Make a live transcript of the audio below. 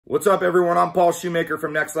What's up, everyone? I'm Paul Shoemaker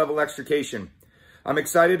from Next Level Extrication. I'm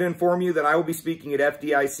excited to inform you that I will be speaking at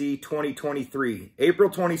FDIC 2023, April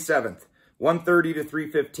 27th, 1:30 to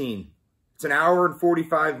 3:15. It's an hour and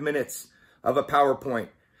 45 minutes of a PowerPoint.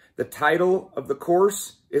 The title of the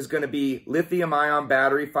course is going to be Lithium-ion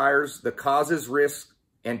battery fires, the causes, risks,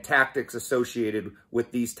 and tactics associated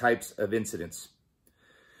with these types of incidents.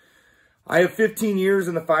 I have 15 years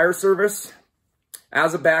in the fire service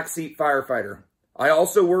as a backseat firefighter. I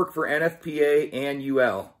also work for NFPA and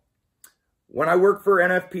UL. When I work for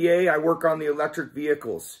NFPA, I work on the electric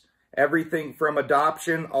vehicles, everything from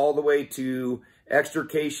adoption all the way to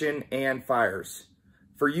extrication and fires.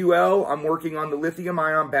 For UL, I'm working on the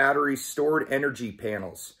lithium-ion battery stored energy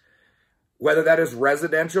panels, whether that is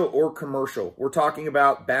residential or commercial. We're talking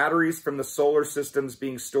about batteries from the solar systems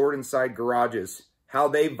being stored inside garages, how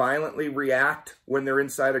they violently react when they're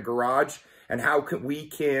inside a garage, and how we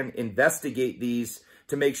can investigate these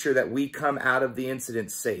to make sure that we come out of the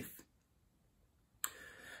incident safe.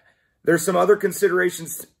 There's some other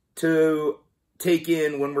considerations to take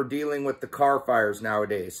in when we're dealing with the car fires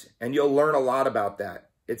nowadays, and you'll learn a lot about that.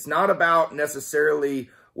 It's not about necessarily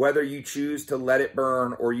whether you choose to let it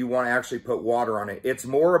burn or you want to actually put water on it. It's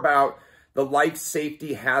more about the life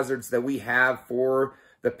safety hazards that we have for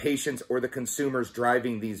the patients or the consumers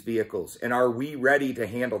driving these vehicles, and are we ready to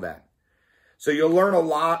handle that? So you'll learn a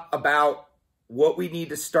lot about what we need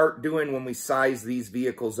to start doing when we size these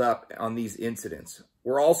vehicles up on these incidents.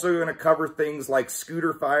 We're also going to cover things like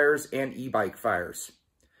scooter fires and e-bike fires.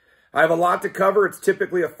 I have a lot to cover. It's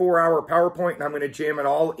typically a 4-hour PowerPoint, and I'm going to jam it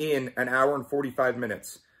all in an hour and 45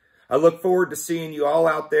 minutes. I look forward to seeing you all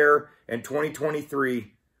out there in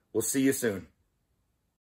 2023. We'll see you soon.